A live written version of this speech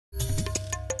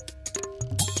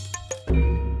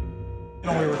You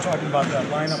know, we were talking about that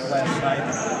lineup last night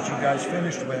that you guys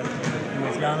finished with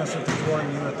Giannis at the 4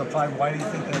 and you at the 5. Why do you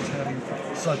think that's having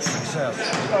such success?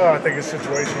 I think it's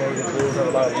situational. The Bulls have a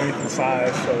lot of length and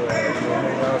size, so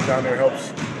Giannis down there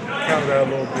helps counter that a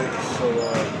little bit. So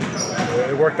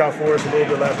it worked out for us a little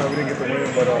bit last night. We didn't get the win,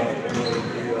 but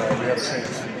we had a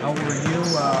chance. How were you?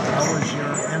 How was your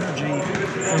energy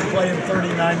from playing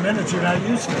 39 minutes? You're not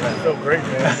used to that. It felt great,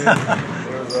 man.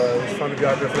 It was fun to be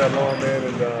out there for that long, man,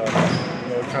 and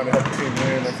trying to help the team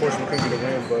win. Unfortunately, we couldn't get a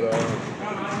win, but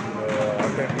I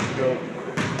think we built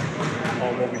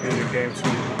on what we did in game 2.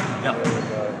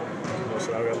 So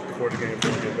I got to look forward to game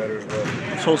 4 to get better as well.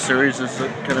 This whole series is a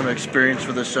kind of experience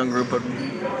for this young group, but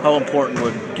how important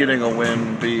would getting a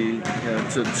win be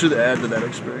to add to that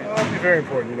experience? It'd be very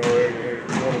important. You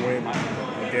want to win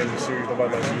a game in the series.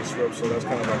 Nobody likes to get swept, so that's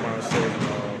kind of our mindset.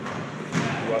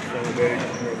 Watch film today,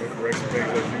 correct some things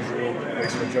as usual, make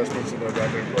some adjustments, and go out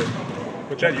there and play.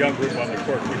 With that young group on the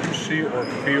court, could you see or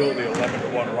feel the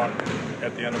 11-1 run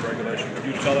at the end of regulation? Could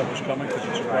you tell that was coming? Because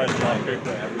it surprised a lot of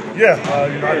people. Yeah,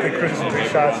 I think Chris' big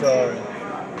shots, that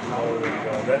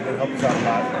helped us out a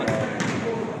lot.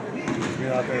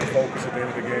 Being out there and focus at the end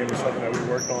of the game is something that we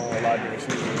worked on a lot during the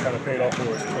season. It kind of paid off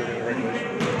for us in regulation.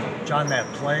 John,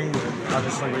 that play,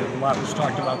 obviously a lot was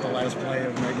talked about the last play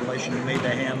of regulation. You made the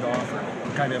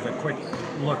handoff, kind of a quick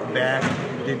look back.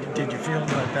 Did you feel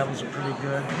that was a pretty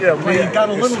good play? It got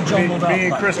a little jumbled up. Me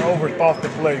and Chris overthought the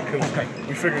play because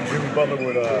we figured Jimmy Butler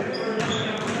would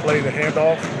play the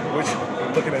handoff, which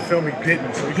looking at film he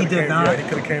didn't. So he did not. Yeah, he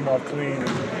could have came off clean.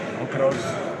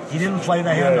 He didn't play the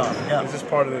handoff. Yeah, it's just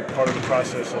part of the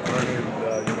process of learning.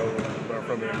 Learn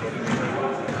from it.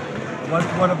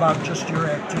 What about just your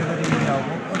activity?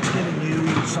 What's getting you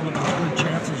some of those good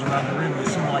chances around the rim? You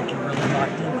seem like you're really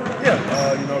locked in. Yeah,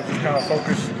 just kind of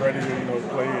focused, ready to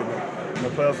play.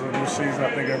 And playoffs are a new season.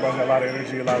 I think everybody's got a lot of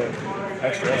energy, a lot of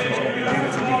extra effort going to be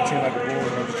needed to beat a team like the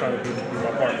Bulls. And I'm just trying to do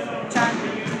my part. John,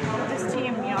 this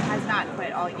team, has not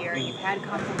quit all year. You've had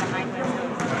come from behind wins,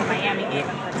 the Miami game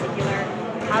in particular.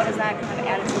 How does that kind of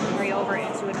attitude carry over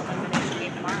into an elimination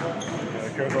game tomorrow?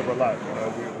 It carries over a lot. The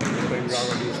thing we are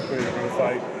going to do is play a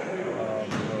fight.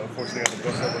 Unfortunately, I have the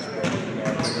best of us, but I think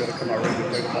we're going to come out ready to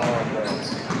play tomorrow. And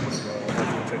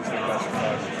hopefully take some best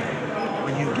surprise.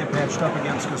 When you get matched up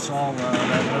against Gasol,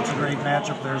 that's a great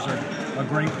matchup. There's a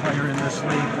great player in this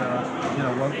league.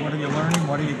 What are you learning?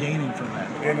 What are you gaining from that?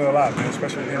 Gaining a lot, man.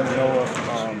 Especially him and Noah.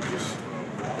 Just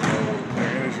their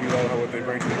energy, what they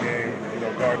bring to the game.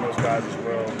 Guarding those guys as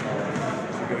well.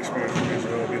 It's a good experience for me as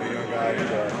well, being a young guy.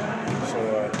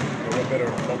 What better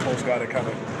post guy to kind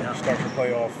of start your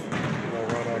playoff,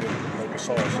 run on it,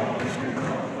 Gasol.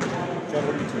 John,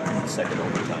 what do you think of the second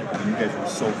overtime? You guys were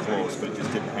so close, but it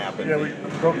just didn't happen. Yeah, we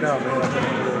broke down, man. I think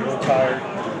we were a little tired. We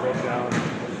broke down.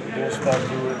 The Bulls fought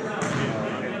through it.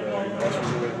 That's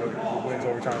really what wins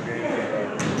overtime games.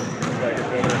 We got to get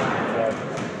better.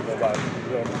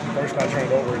 First night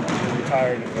turned over, and we were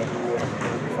tired, and we'll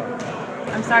be fine.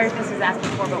 I'm sorry if this was asked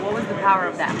before, but what was the power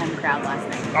of that home crowd last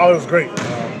night? Oh, it was great.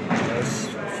 It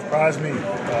surprised me,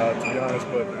 to be honest,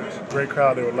 but great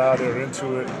crowd. They were loud. They were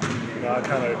into it. I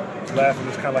kind of was laughing.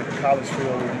 It's kind of like a college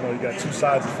field. You got two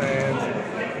sides of fans. And,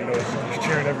 just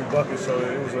cheering every bucket. So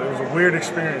it was a weird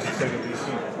experience to say the least.